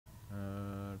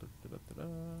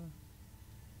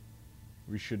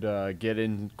We should get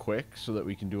in quick so that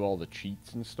we can do all the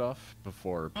cheats and stuff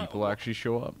before people Oh. actually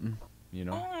show up. You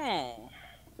know? Oh.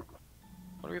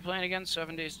 What are we playing again?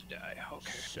 7 Days to Die.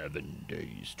 Okay. 7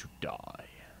 days to die.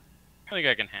 I think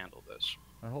I can handle this.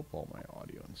 I hope all my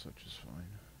audio and such is fine.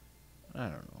 I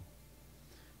don't know.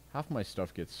 Half my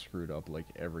stuff gets screwed up like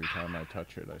every time I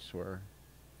touch it, I swear.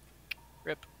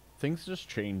 Rip. Things just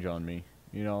change on me.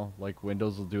 You know, like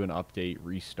Windows will do an update,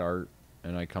 restart,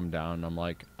 and I come down and I'm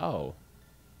like, oh,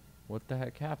 what the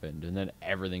heck happened? And then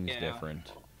everything's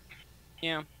different.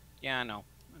 Yeah, I know.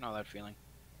 I know that feeling.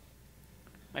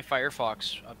 My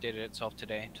Firefox updated itself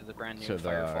today to the brand new To the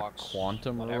Firefox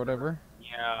Quantum or whatever?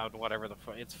 Yeah, whatever the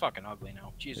fuck. It's fucking ugly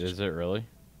now. Jesus. Is it really?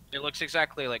 It looks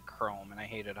exactly like Chrome, and I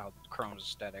hated how Chrome's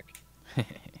aesthetic.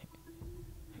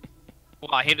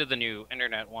 Well, I hated the new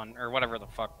Internet one, or whatever the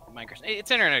fuck Microsoft.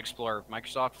 It's Internet Explorer,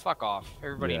 Microsoft. Fuck off.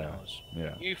 Everybody knows.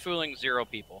 Yeah. You fooling 0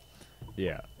 people.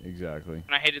 Yeah, exactly.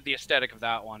 And I hated the aesthetic of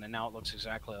that one, and now it looks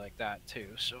exactly like that too.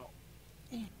 So.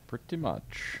 Pretty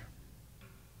much.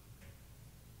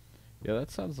 Yeah,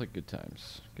 that sounds like good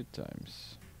times. Good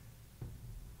times.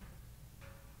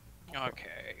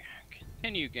 Okay.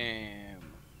 Continue game.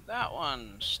 That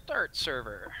one. Start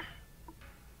server.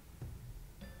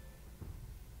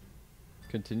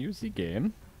 Continues the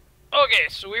game. Okay,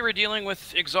 so we were dealing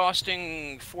with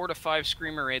exhausting 4 to 5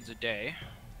 screamer raids a day,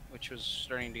 which was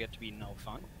starting to get to be no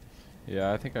fun.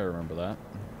 Yeah, I think I remember that.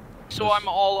 So I'm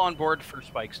all on board for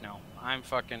spikes now. I'm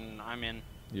in.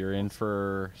 You're in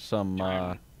for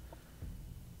some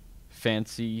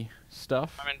fancy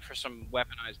stuff? I'm in for some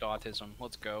weaponized autism.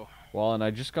 Let's go. Well, and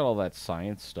I just got all that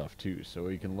science stuff too, so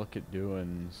we can look at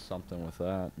doing something with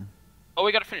that. Oh,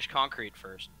 we gotta finish concrete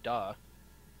first. Duh.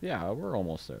 Yeah, we're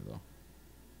almost there though.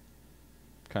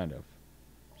 Kind of.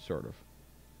 Sort of.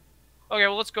 Okay,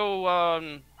 well let's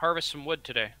go harvest some wood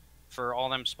today for all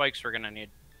them spikes we're gonna need.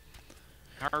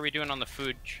 How are we doing on the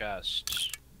food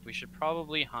chest? We should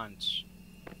probably hunt.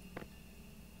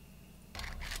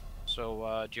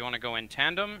 So, do you want to go in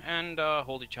tandem and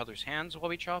hold each other's hands while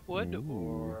we chop wood,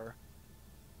 or...?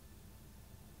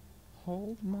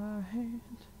 Hold my hand.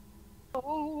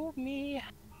 Hold me.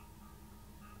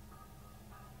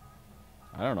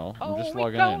 I don't know. I'm just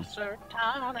Hold logging me in. closer,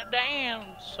 tiny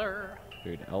dancer.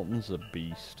 Dude, Elton's a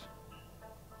beast.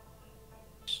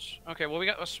 Okay, well we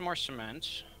got some more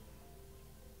cement.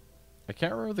 I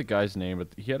can't remember the guy's name, but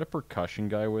he had a percussion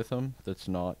guy with him that's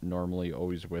not normally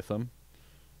always with him.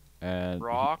 And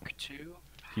Rock, too?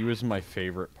 He was my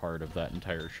favorite part of that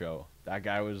entire show. That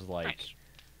guy was, like, Nice.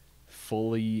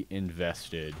 fully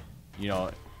invested. You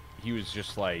know, he was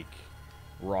just, like,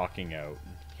 rocking out.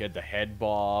 He had the head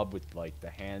bob with, like, the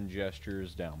hand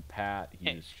gestures down pat.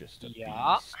 He was just a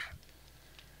beast.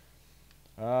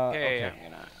 Okay,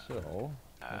 so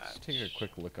let's take a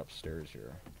quick look upstairs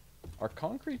here. Our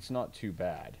concrete's not too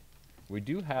bad. We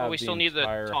do have. Oh, we still need the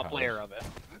top house. layer of it.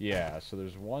 Yeah, so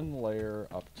there's one layer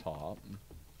up top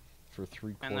for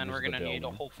 3/4 And then we're gonna need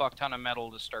a whole fuck ton of metal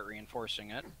to start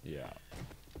reinforcing it. Yeah.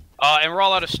 And we're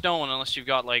all out of stone unless you've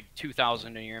got like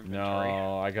 2,000 in your inventory.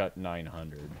 No, I got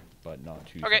 900, but not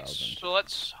 2,000. Okay, so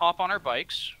let's hop on our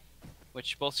bikes,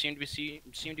 which both seem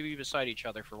to be beside each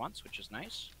other for once, which is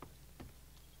nice.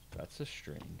 That's a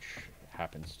strange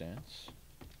happenstance.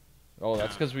 Oh,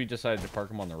 that's because we decided to park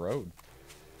them on the road.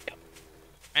 Yep.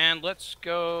 And let's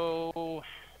go...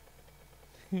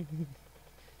 Where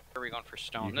are we going for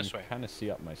stone? This way. You can kind of see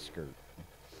up my skirt.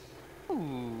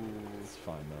 Ooh. It's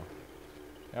fine, though.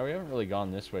 Yeah, we haven't really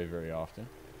gone this way very often.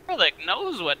 Relic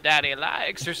knows what Daddy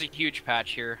likes. There's a huge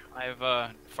patch here.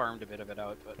 I've farmed a bit of it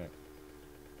out, but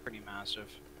pretty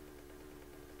massive.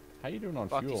 How you doing on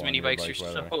fuck, fuel? These on mini your bikes bike,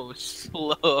 are so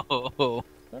slow.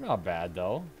 They're not bad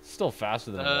though. Still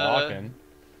faster than walking.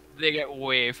 They get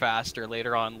way faster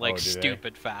later on, like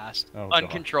stupid fast,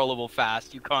 uncontrollable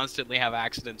fast. You constantly have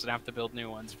accidents and have to build new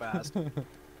ones fast. All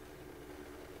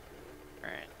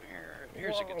right,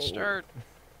 here's a good start.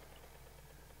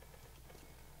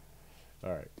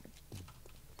 All right.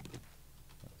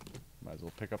 Might as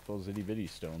well pick up those itty bitty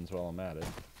stones while I'm at it.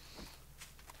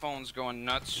 Phone's going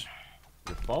nuts.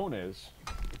 Your phone is.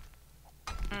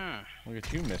 Look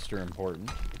at you, Mr. Important.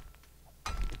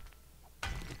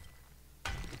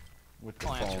 With the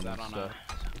phone answer that on a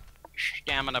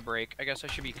stamina break. I guess I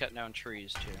should be cutting down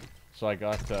trees too. So I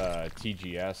got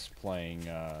TGS playing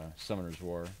Summoner's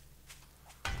War.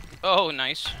 Oh,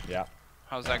 nice. Yeah.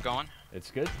 How's that going? It's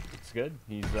good. It's good.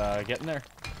 He's getting there.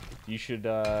 You should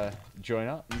join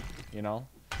up. And, you know,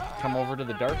 come over to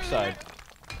the dark side.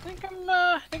 I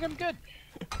think I'm good.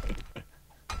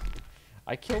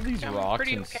 I killed these rocks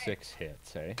in 6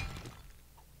 hits, hey?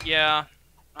 Yeah,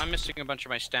 I'm missing a bunch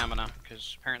of my stamina,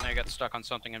 because apparently I got stuck on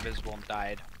something invisible and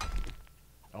died.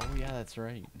 Oh yeah, that's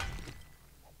right.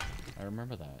 I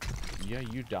remember that. Yeah,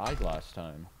 you died last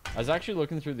time. I was actually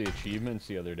looking through the achievements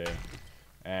the other day,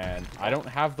 and I don't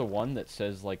have the one that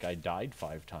says, like, I died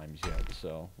 5 times yet,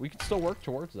 so we can still work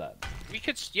towards that. We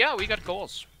could, yeah, we got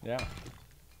goals. Yeah.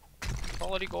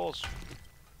 Quality goals.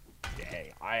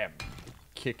 Dang, I am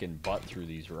kicking butt through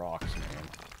these rocks, man.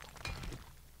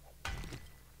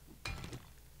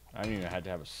 I haven't even had to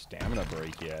have a stamina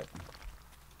break yet.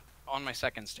 On my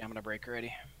second stamina break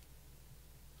already.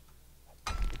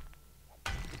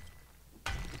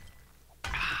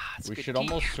 We should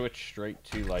almost switch straight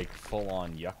to, like,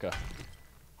 full-on yucca.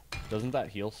 Doesn't that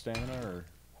heal stamina, or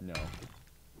no?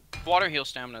 Water heals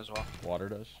stamina as well. Water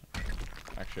does?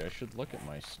 Actually, I should look at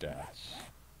my stats.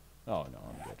 Oh, no,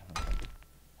 I'm good. Okay.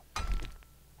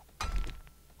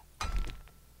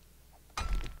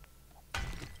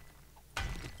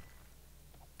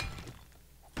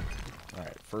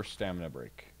 Alright, first stamina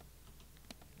break.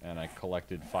 And I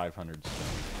collected 500 stone.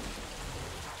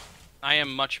 I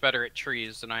am much better at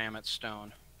trees than I am at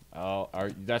stone. Oh,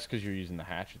 that's because you're using the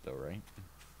hatchet, though, right?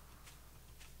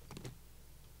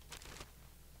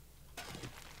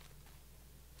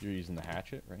 You're using the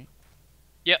hatchet, right?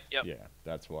 Yep. Yeah,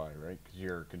 that's why, right? Because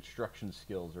your construction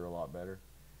skills are a lot better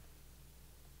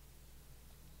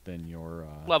than your...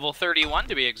 level 31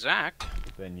 to be exact.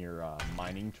 Than your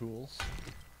mining tools.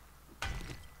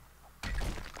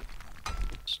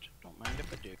 Don't mind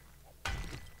if I do.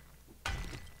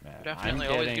 Man, Definitely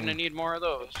always gonna need more of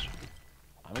those.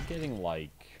 I'm getting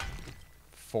like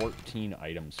 14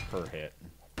 items per hit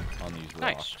on these rocks.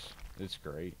 Nice. It's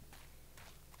great.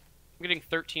 I'm getting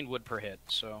 13 wood per hit,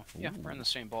 so yeah, Ooh. we're in the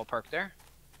same ballpark there.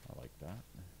 I like that.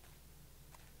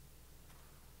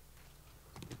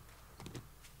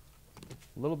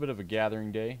 A little bit of a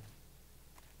gathering day.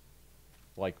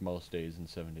 Like most days in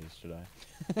 7 Days to Die.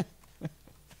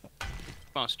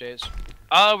 Most days.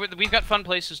 We've got fun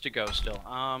places to go still. What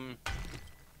are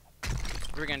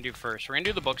we gonna do first? We're gonna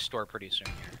do the bookstore pretty soon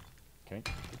here. Okay.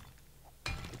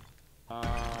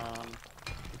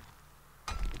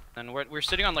 And we're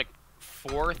sitting on like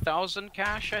 4,000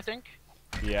 cash, I think.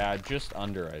 Yeah, just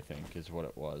under, I think, is what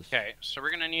it was. Okay, so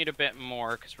we're gonna need a bit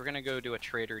more because we're gonna go do a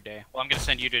trader day. Well, I'm gonna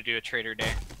send you to do a trader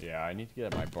day. Yeah, I need to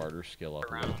get my barter skill up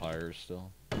a little higher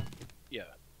still. Yeah.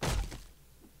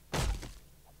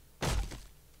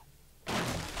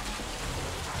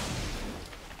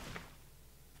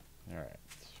 Alright.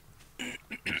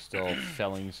 Still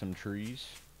felling some trees.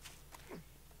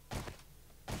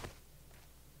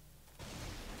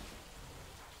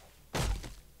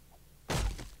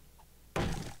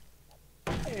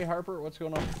 Hey Harper, what's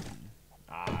going on?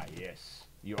 Ah, yes.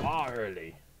 You are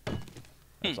early.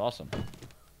 That's awesome.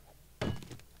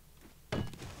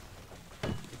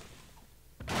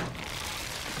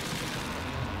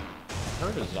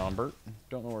 Heard of Zombert.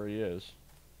 Don't know where he is.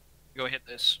 Go hit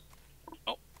this.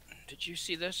 Oh, did you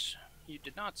see this? You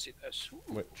did not see this. Ooh.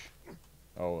 Which?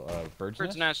 Oh, Bird's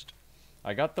Bird's Nest? Nest.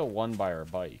 I got the one by our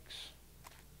bikes.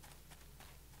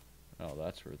 Oh,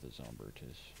 that's where the Zombert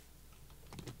is.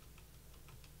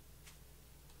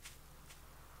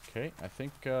 Okay, I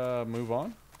think move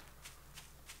on.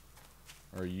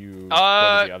 Or you go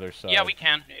to the other side? Yeah, we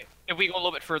can. If we go a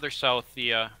little bit further south,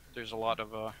 there's a lot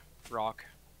of rock.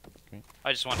 Okay.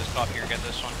 I just wanted to stop here and get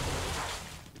this one.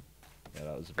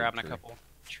 Yeah, that was a Grabbing big a tree. couple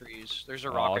trees. There's a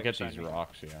rock. I'll right get beside these me.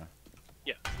 rocks, yeah.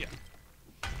 Yeah.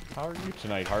 How are you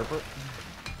tonight, Harper?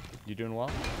 You doing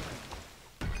well?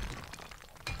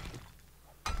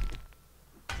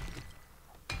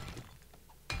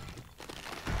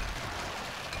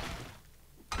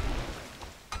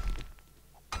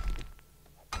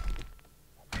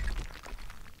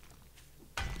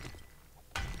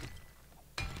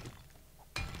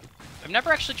 I've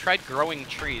never actually tried growing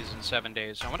trees in 7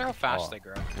 days. I wonder how fast they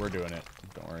grow. We're doing it.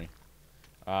 Don't worry.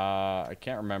 I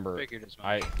can't remember. Figured as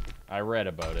much. I read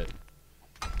about it.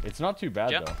 It's not too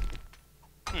bad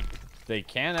though. They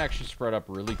can actually spread up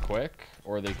really quick,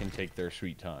 or they can take their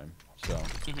sweet time. So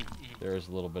there's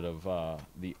a little bit of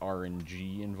the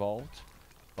RNG involved,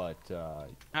 but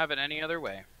have it any other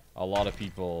way. a lot of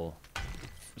people,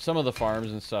 some of the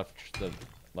farms and stuff,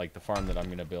 like the farm that I'm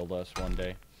gonna build us one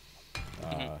day,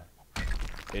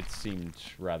 it seemed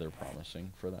rather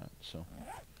promising for that. So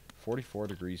 44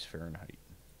 degrees Fahrenheit.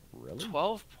 Really?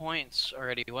 12 points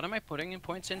already. What am I putting in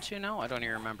points into now? I don't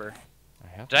even remember.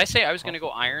 Did I say I was going to go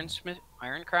iron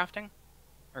crafting?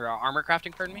 Or armor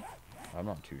crafting, pardon me? I'm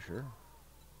not too sure.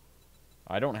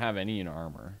 I don't have any in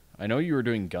armor. I know you were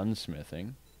doing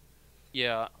gunsmithing.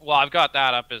 Yeah, well, I've got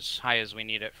that up as high as we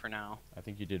need it for now. I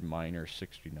think you did minor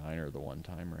 69er the one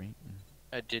time, right?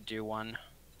 I did do one,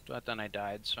 but then I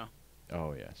died, so.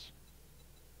 Oh, yes.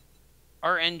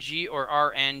 RNG or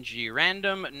RNG,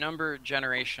 random number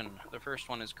generation. The first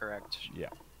one is correct. Yeah.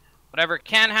 Whatever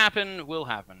can happen will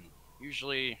happen.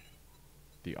 Usually.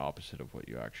 The opposite of what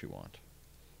you actually want.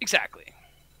 Exactly.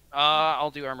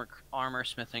 I'll do armor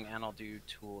smithing and I'll do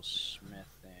tool smithing.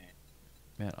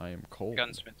 Man, I am cold.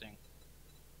 Gunsmithing.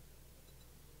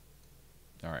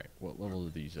 Alright, what level are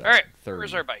these at? Alright, 30.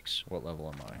 where's our bikes? What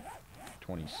level am I?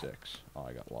 26. Oh,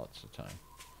 I got lots of time.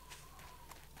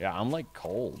 Yeah, I'm like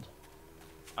cold.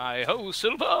 Hi-ho,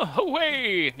 Silva!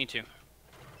 Away! Me too.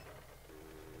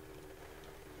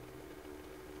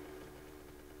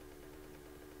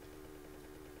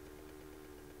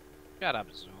 Shut up,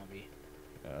 zombie.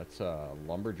 Yeah, that's a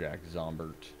lumberjack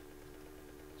zombert.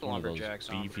 It's a lumberjack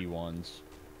zombie. Beefy ones.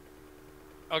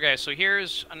 Okay, so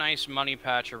here's a nice money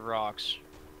patch of rocks.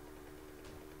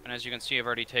 And as you can see, I've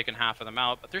already taken half of them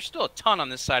out, but there's still a ton on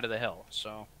this side of the hill,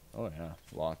 so... Oh yeah,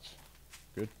 lots.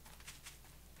 Good.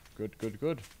 Good, good,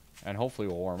 good. And hopefully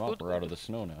we'll warm up. We're out of the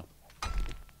snow now.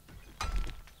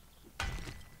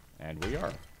 And we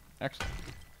are. Excellent.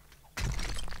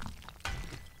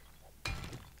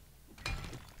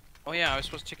 Oh yeah, I was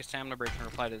supposed to take a stamina break and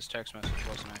reply to this text message,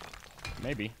 wasn't I?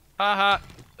 Maybe. Haha.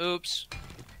 Oops.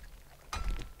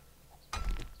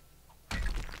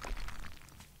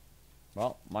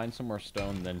 Well, mine some more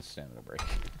stone, then stamina break.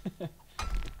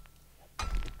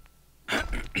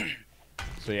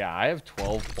 So yeah, I have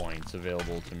 12 points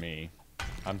available to me.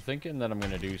 I'm thinking that I'm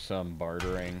going to do some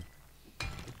bartering.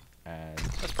 And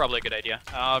that's probably a good idea.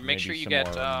 Make sure you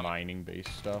get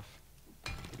mining-based stuff.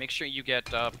 Make sure you get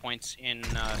points in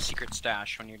Secret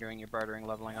Stash when you're doing your bartering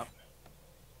leveling up.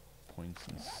 Points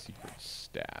in Secret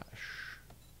Stash.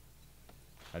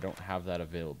 I don't have that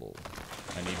available.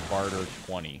 I need barter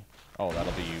 20. Oh,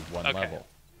 that'll be one level.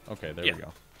 Okay, there we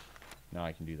go. Now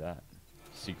I can do that.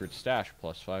 Secret Stash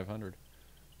plus 500.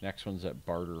 Next one's at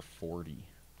barter 40.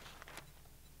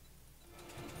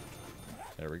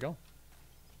 There we go.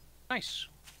 Nice.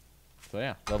 So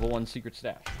yeah, level 1 Secret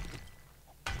Stash.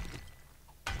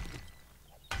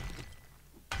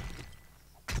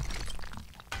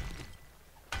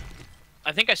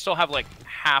 I think I still have like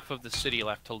half of the city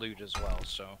left to loot as well,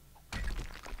 so.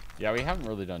 Yeah, we haven't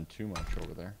really done too much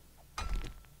over there.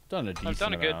 Done a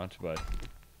decent amount, but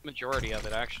majority of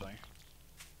it actually.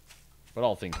 But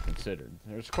all things considered,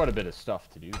 there's quite a bit of stuff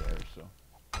to do there, so.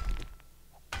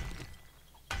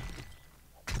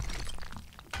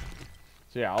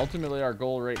 So yeah, ultimately our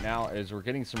goal right now is we're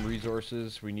getting some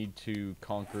resources. We need to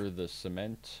conquer the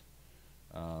cement.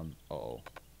 Oh,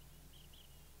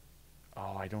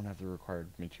 I don't have the required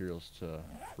materials to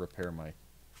repair my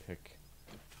pick.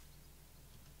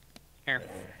 Here.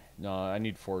 No, I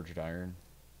need forged iron.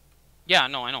 Yeah,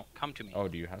 no, I know. Come to me. Oh,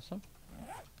 do you have some?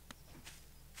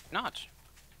 Not.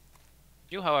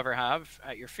 You, however, have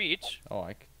at your feet. Oh,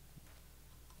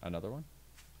 another one?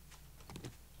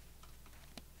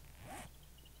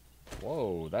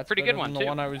 Whoa, that's pretty good one than the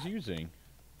one I was using.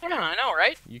 Yeah, I know,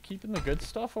 right? You keeping the good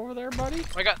stuff over there, buddy?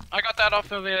 I got that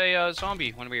off of a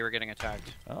zombie when we were getting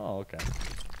attacked. Oh, okay.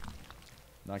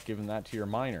 Not giving that to your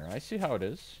miner. I see how it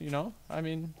is, you know? I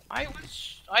mean... I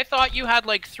thought you had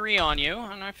like 3 on you,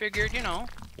 and I figured, you know...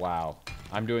 Wow.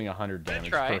 I'm doing 100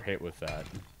 damage per hit with that.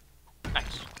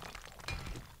 Nice.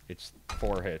 It's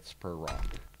 4 hits per rock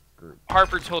group.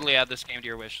 Harper totally add this game to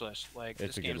your wish list. Like,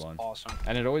 it's this game's awesome.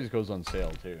 And it always goes on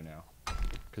sale, too, now.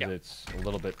 Because it's a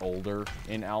little bit older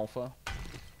in alpha.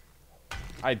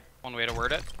 One way to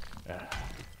word it.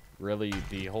 Really,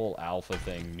 the whole alpha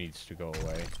thing needs to go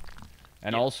away.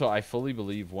 And also, I fully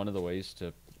believe one of the ways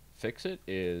to fix it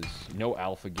is no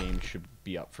alpha game should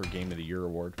be up for Game of the Year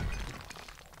award.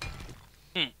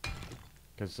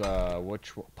 Because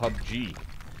PUBG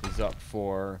is up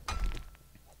for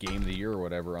Game of the Year or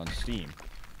whatever on Steam.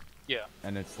 Yeah.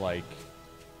 And it's like,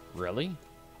 really?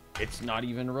 It's not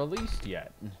even released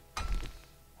yet.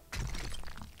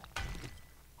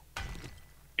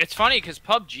 It's funny because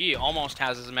PUBG almost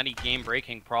has as many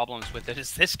game-breaking problems with it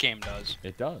as this game does.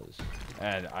 It does.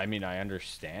 And, I mean, I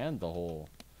understand the whole,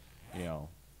 you know,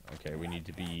 okay, we need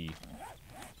to be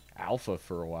alpha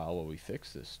for a while we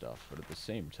fix this stuff. But at the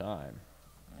same time,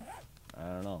 I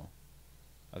don't know.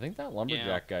 I think that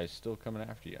lumberjack guy's still coming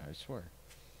after you, I swear.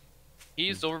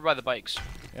 He's over by the bikes.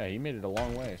 Yeah, he made it a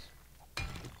long ways.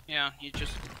 Yeah, he's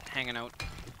just hanging out.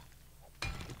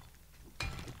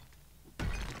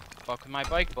 Fuck with my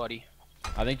bike, buddy.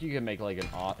 I think you can make like an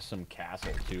awesome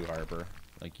castle too, Harper.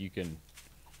 Like you can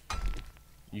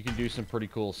You can do some pretty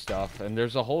cool stuff, and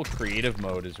there's a whole creative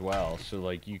mode as well. So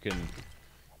like you can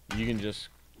just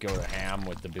go to ham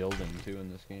with the building too in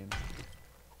this game.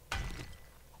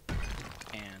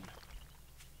 And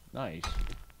Nice.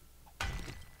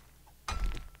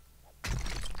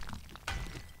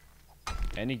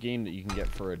 Any game that you can get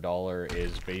for $1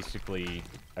 is basically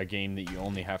a game that you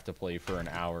only have to play for an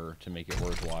hour to make it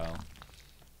worthwhile.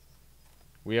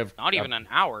 We have not even an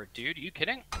hour, dude. Are you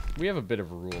kidding? We have a bit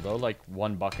of a rule though, like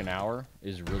 $1 an hour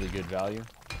is really good value.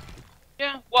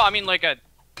 Yeah. Well, I mean, like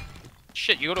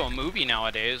shit, you go to a movie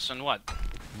nowadays, and what?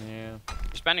 Yeah.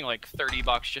 You're spending like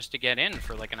 $30 just to get in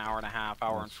for like an hour and a half,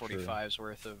 hour That's and 45's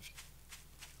worth of.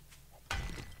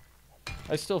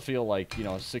 I still feel like, you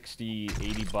know, 60,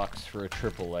 80 bucks for a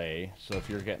AAA. So if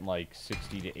you're getting like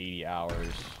 60 to 80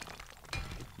 hours,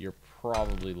 you're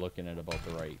probably looking at about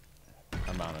the right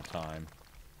amount of time.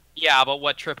 Yeah, but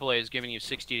what AAA is giving you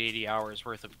 60 to 80 hours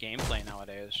worth of gameplay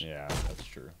nowadays? Yeah, that's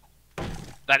true.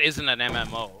 That isn't an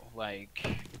MMO, like.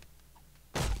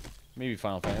 Maybe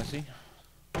Final Fantasy?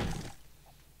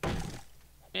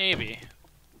 Maybe.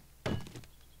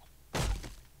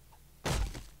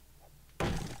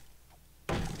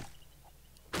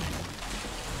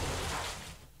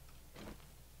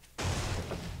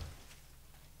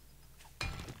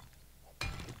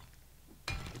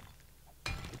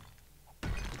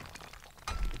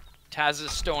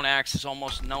 Taz's stone axe is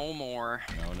almost no more.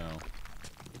 No.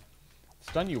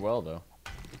 It's done you well, though.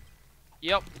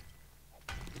 Yep.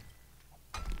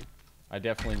 I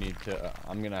definitely need to...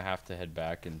 I'm going to have to head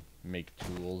back and make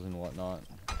tools and whatnot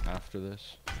after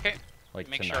this. Okay. Like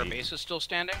Make tonight. sure our base is still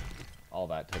standing. All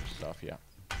that type of stuff, yeah.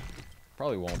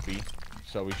 Probably won't be.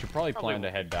 So we should probably plan to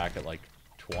head back at like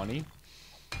 20.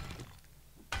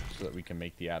 So that we can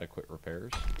make the adequate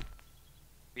repairs.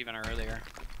 Even earlier.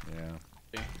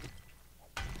 Yeah.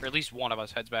 Or at least one of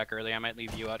us heads back early. I might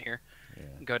leave you out here. Yeah.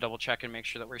 Go double check and make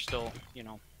sure that we're still, you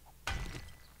know,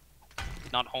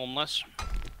 not homeless.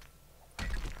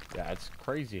 Yeah, it's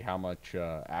crazy how much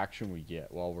action we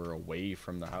get while we're away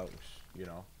from the house, you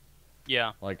know?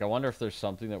 Yeah. Like, I wonder if there's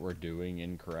something that we're doing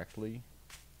incorrectly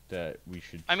that we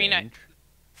should change. I mean,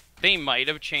 they might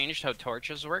have changed how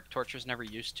torches work. Torches never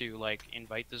used to, like,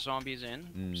 invite the zombies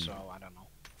in, so I don't know.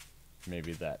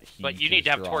 Maybe that heat. But you need to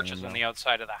have torches on the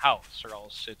outside of the house, or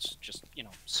else it's just, you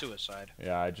know, suicide.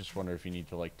 Yeah, I just wonder if you need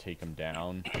to, like, take them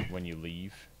down when you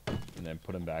leave, and then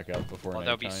put them back up before nighttime.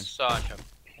 That would be such a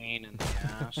pain in the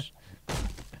ass.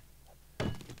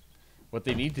 What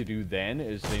they need to do then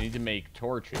is they need to make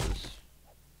torches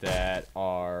that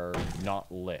are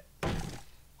not lit,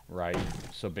 right?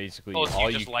 So basically, so all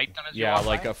you just light them as you walk walk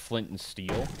like by? a flint and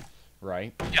steel,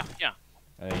 right? Yeah.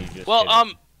 And then you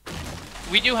just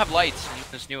we do have lights in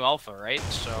this new alpha, right?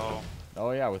 So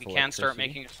oh yeah, with we can start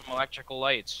making some electrical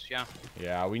lights. Yeah.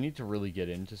 Yeah, we need to really get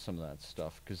into some of that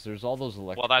stuff because there's all those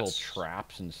electrical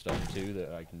traps and stuff too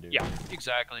that I can do. Yeah,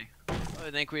 exactly. I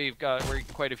think we're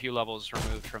quite a few levels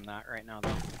removed from that right now,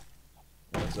 though.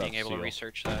 What's being able to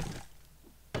research that.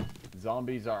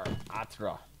 Zombies are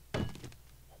Atra.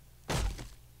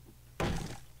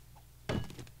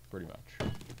 Pretty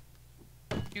much.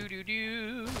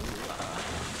 Do.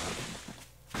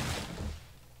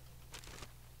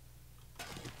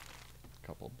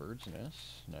 Couple birds'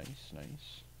 nests.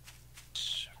 Nice.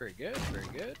 Very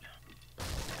good.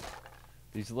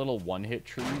 These little one-hit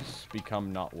trees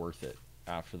become not worth it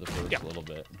after the first little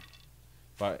bit.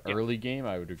 But early game,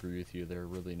 I would agree with you. They're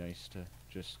really nice to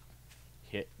just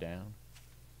hit down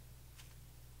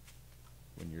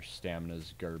when your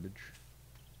stamina's garbage.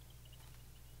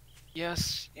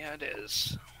 Yes, yeah, it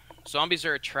is. Zombies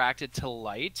are attracted to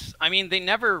light. I mean, they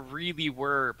never really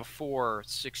were before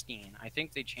 16. I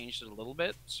think they changed it a little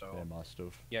bit, so... They must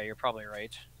have. Yeah, you're probably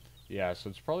right. Yeah, so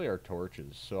it's probably our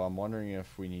torches. So I'm wondering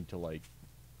if we need to, like...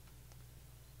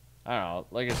 I don't know.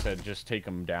 Like I said, just take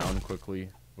them down quickly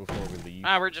before we leave.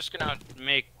 We're just gonna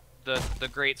make the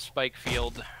great spike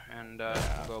field and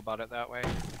go about it that way.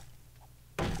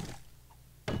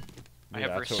 I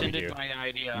have rescinded my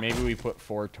idea. Maybe we put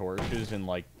 4 torches in,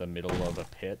 like, the middle of a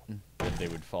pit that they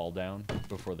would fall down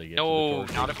before they get to the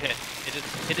torches. No, not a pit.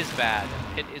 Pit is bad.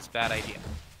 Pit is bad idea.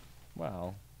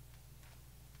 Well,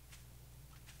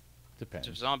 depends.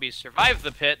 If zombies survive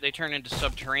the pit, they turn into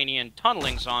subterranean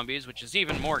tunneling zombies, which is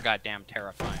even more goddamn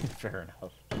terrifying. Fair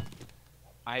enough.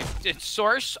 I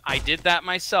did that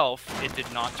myself. It did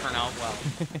not turn out well.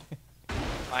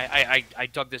 I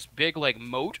dug this big, like,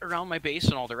 moat around my base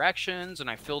in all directions, and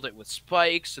I filled it with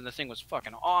spikes, and the thing was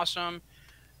fucking awesome.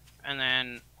 And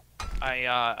then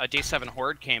a Day 7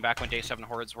 Horde came back when Day 7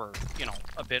 Hordes were, you know,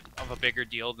 a bit of a bigger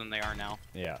deal than they are now.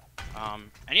 Yeah.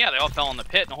 And yeah, they all fell in the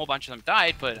pit, and a whole bunch of them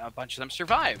died, but a bunch of them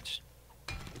survived.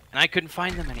 And I couldn't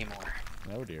find them anymore.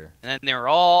 Oh dear. And then they were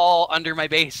all under my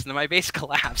base, and then my base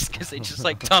collapsed because they just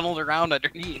like tunneled around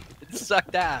underneath. It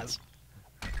sucked ass.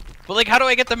 But like, how do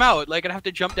I get them out? Like, I'd have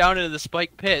to jump down into the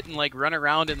spike pit and like run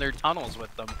around in their tunnels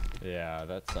with them. Yeah,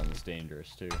 that sounds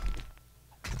dangerous too.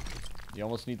 You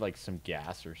almost need like some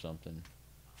gas or something.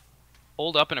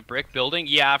 Hold up in a brick building?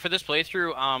 Yeah, for this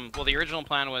playthrough, well, the original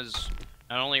plan was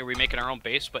not only are we making our own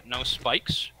base, but no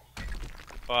spikes.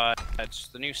 But it's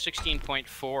the new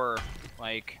 16.4,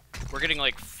 like, we're getting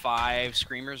like 5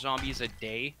 Screamer zombies a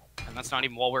day. And that's not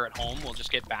even while we're at home. We'll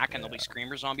just get back and there'll be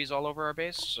Screamer zombies all over our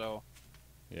base, so...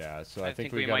 Yeah, so I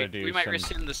think we gotta do we might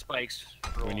rescind the spikes.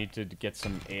 We need to get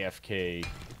some AFK,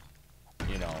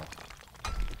 you know,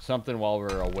 something while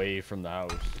we're away from the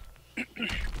house.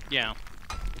 Yeah.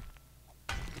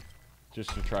 Just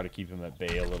to try to keep him at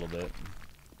bay a little bit.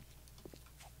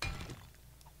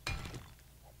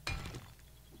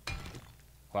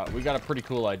 But we got a pretty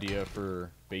cool idea for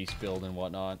base build and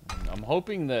whatnot. I'm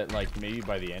hoping that like maybe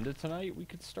by the end of tonight we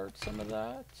could start some of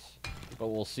that. But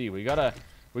we'll see. We gotta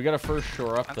first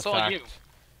shore up the fact.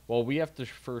 Well, we have to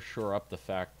first shore up the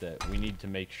fact that we need to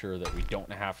make sure that we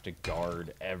don't have to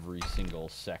guard every single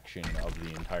section of the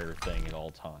entire thing at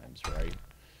all times, right?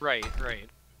 Right.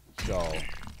 So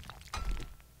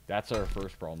that's our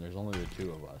first problem. There's only the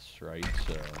 2 of us, right?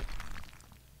 So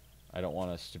I don't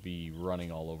want us to be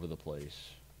running all over the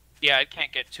place. Yeah, it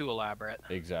can't get too elaborate.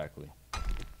 Exactly.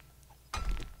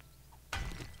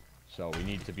 So we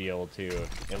need to be able to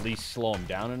at least slow them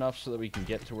down enough so that we can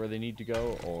get to where they need to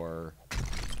go, or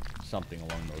something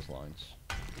along those lines.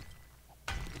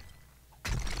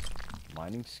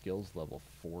 Mining skills level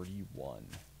 41.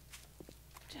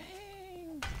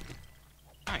 Dang.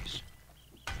 Nice.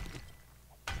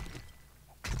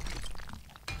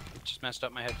 Just messed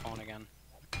up my headphone again.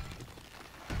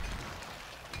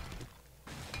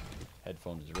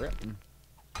 Headphones ripping.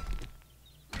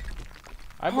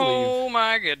 I believe. Oh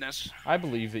my goodness. I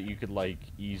believe that you could like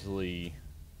easily,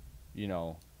 you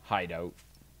know, hide out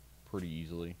pretty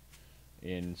easily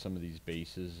in some of these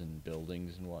bases and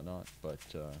buildings and whatnot. But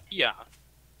yeah,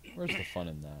 where's the fun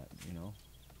in that? You know.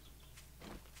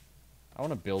 I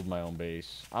want to build my own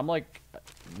base. I'm like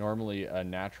normally a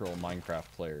natural Minecraft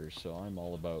player, so I'm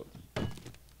all about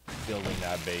building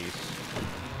that base.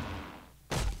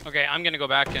 Okay, I'm gonna go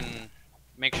back and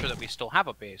make sure that we still have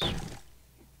a base.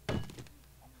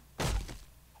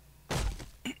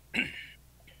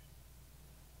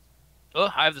 Oh,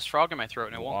 I have this frog in my throat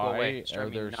and it won't go away. It's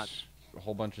driving me nuts. A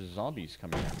whole bunch of zombies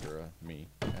coming after me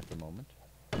at the moment.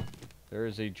 There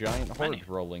is a giant horde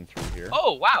rolling through here.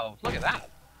 Oh, wow. Look at that.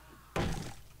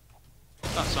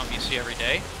 It's not something you see every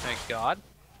day. Thank God.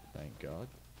 Thank God.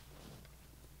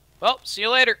 Well, see you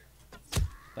later.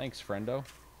 Thanks, friendo.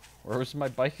 Where was my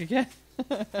bike again?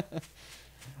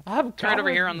 I'm Turn it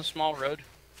over here on the small road.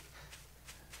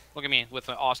 Look at me with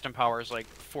the Austin Powers like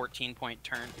 14-point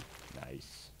turn.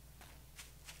 Nice.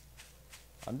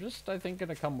 I'm just, I think,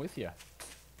 gonna come with you.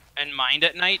 And mined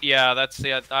at night? Yeah, that's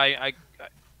the...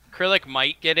 Acrylic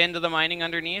might get into the mining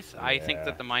underneath. Yeah. I think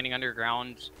that the mining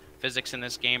underground physics in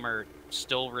this game are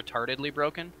still retardedly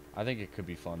broken. I think it could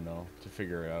be fun, though, to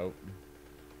figure it out.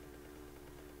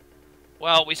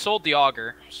 Well, we sold the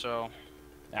auger, so...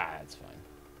 Ah, that's fine.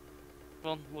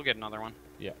 Well, we'll get another one.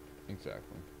 Yeah,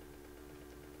 exactly.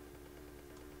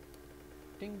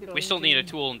 We still need a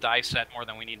tool and die set more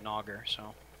than we need an auger,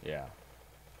 so... Yeah.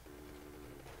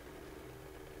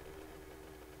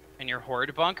 In your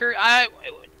horde bunker? I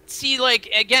see, like,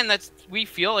 again, we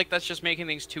feel like that's just making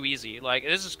things too easy. Like,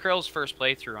 this is Krill's first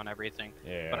playthrough on everything.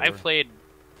 Yeah. But I've played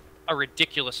a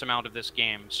ridiculous amount of this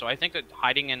game, so I think that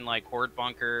hiding in like horde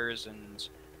bunkers and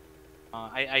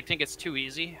I think it's too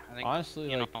easy. I think, honestly,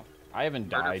 you know, I haven't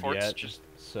died yet,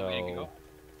 so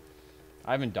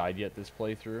I haven't died yet this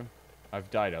playthrough. I've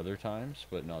died other times,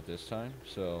 but not this time.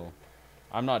 So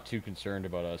I'm not too concerned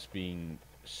about us being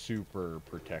super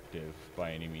protective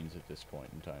by any means at this point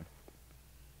in time.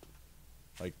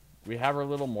 Like, we have our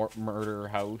little murder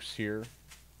house here.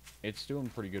 It's doing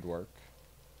pretty good work.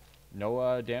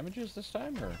 No damages this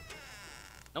time, or?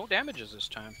 No damages this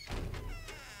time.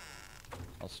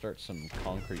 I'll start some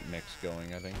concrete mix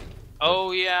going, I think.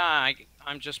 Oh yeah,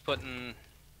 I'm just putting.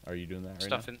 Are you doing that right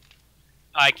stuff now? in?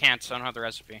 I can't, so I don't have the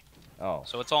recipe. Oh.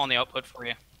 So it's all in the output for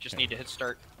you. Just need to hit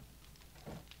start.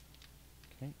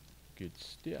 Okay, good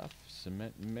stuff.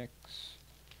 Cement mix,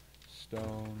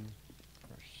 stone,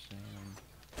 crushed sand.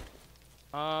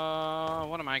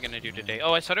 What am I gonna do today?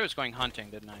 Oh, I said I was going hunting,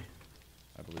 didn't I?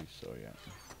 I believe so, yeah.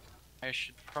 I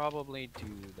should probably do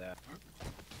that.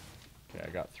 Okay, I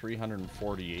got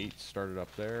 348 started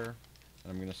up there.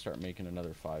 And I'm going to start making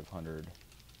another 500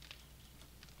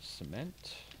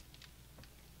 cement.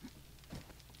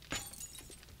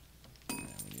 And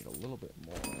we need a little bit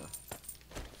more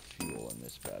fuel in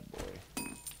this bad boy.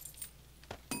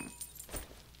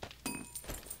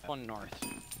 One north.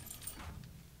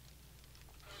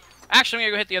 Actually, I'm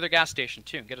gonna go hit the other gas station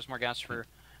too and get us more gas for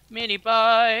mini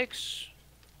bikes.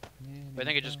 I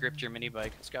think I just gripped your mini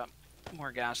bike. It's got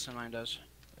more gas than mine does.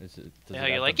 Is it? Does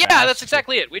it you like? Yeah, that's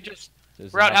exactly it.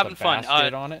 We're out having fun.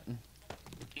 On it?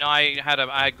 No,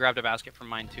 I grabbed a basket from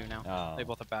mine too now. Oh. They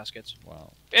both have baskets.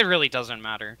 Wow. It really doesn't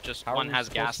matter. Just How one has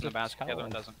gas in the basket, the other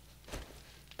one doesn't.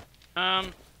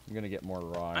 I'm gonna get more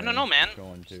raw. I don't know, man.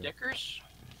 Going to stickers.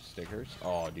 Stickers?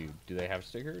 Oh, dude, do they have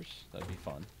stickers? That'd be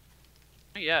fun.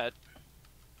 Not yet.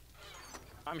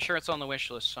 I'm sure it's on the wish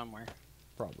list somewhere.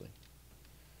 Probably.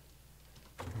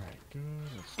 Alright, good.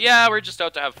 Yeah, we're just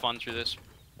out to have fun through this.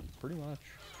 Pretty much.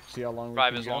 See how long we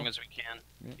Drive can as go? long as we can.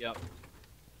 Yep.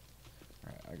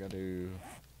 Alright, I gotta...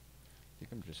 I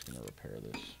think I'm just gonna repair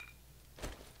this.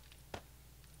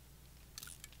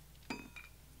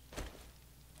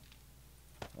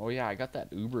 Oh yeah, I got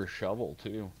that Uber shovel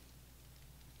too.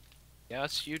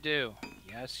 Yes, you do.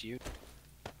 Yes, you.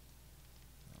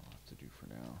 I'll have to do for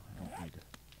now. I don't need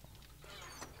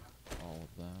all of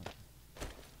that.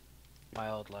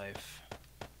 Wildlife.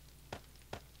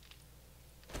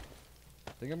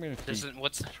 I think I'm gonna keep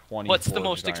what's the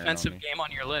most expensive game on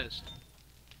your list?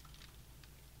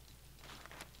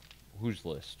 Whose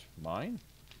list? Mine?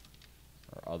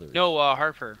 Or others? No,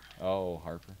 Harper. Oh,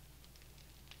 Harper.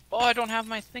 Oh, I don't have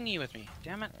my thingy with me.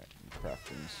 Damn it. Alright, I'm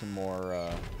crafting some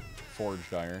more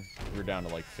forged iron. We're down to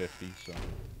like 50, so.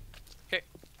 Okay.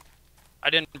 I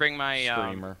didn't bring my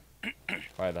Screamer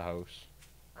by the house.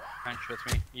 wrench with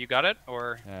me. You got it,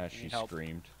 or She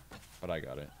screamed, but I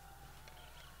got it.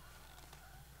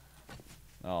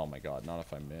 Oh my god, not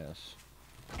if I miss.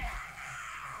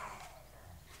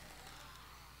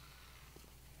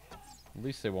 At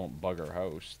least they won't bug our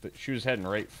house. She was heading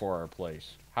right for our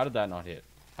place. How did that not hit?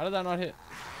 How did that not hit?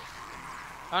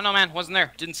 Oh no, man, wasn't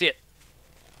there. Didn't see it.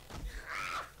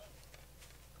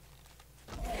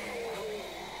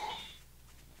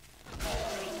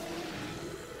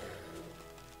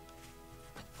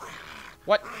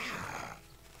 What?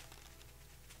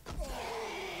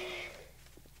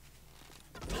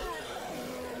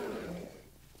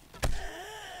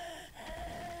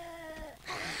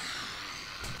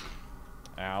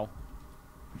 Ow.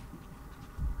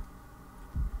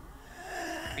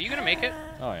 Are you gonna make it?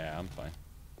 Oh yeah, I'm fine.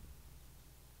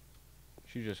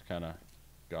 She just kind of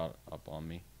got up on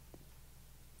me.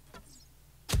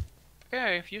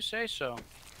 Okay, if you say so.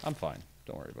 I'm fine.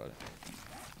 Don't worry about it.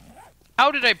 How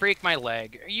did I break my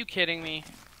leg? Are you kidding me?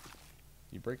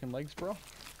 You breaking legs, bro?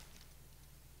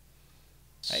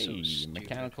 So hey, stupid.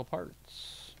 mechanical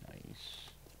parts. Nice.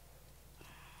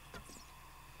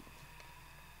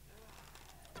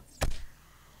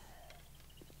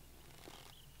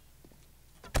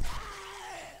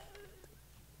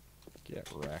 Get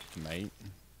wrecked, mate.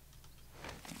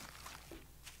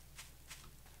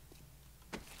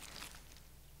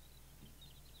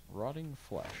 Rotting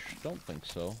flesh. Don't think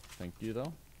so. Thank you,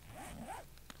 though.